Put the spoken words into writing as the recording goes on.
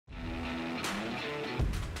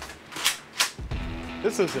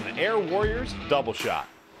This is an Air Warriors Doubleshot.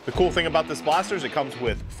 The cool thing about this blaster is it comes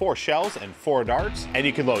with 4 shells and 4 darts, and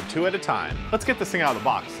you can load 2 at a time. Let's get this thing out of the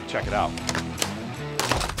box and check it out.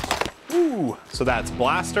 Ooh, so that's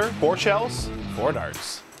blaster, 4 shells, 4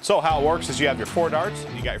 darts. So how it works is you have your 4 darts,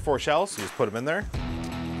 you got your 4 shells, you just put them in there,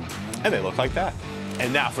 and they look like that.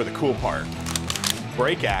 And now for the cool part.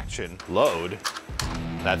 Break action, load,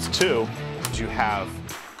 that's 2. You have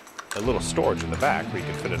a little storage in the back where you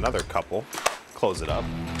can fit another couple, close it up,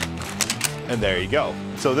 and there you go.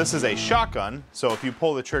 So this is a shotgun, so if you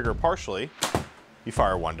pull the trigger partially, you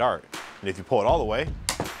fire 1 dart. And if you pull it all the way,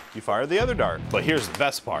 you fire the other dart. But here's the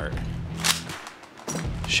best part.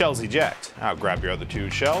 Shells eject. Now grab your other 2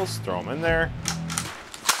 shells, throw them in there.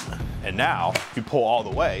 And now, if you pull all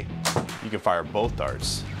the way, you can fire both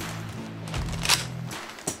darts.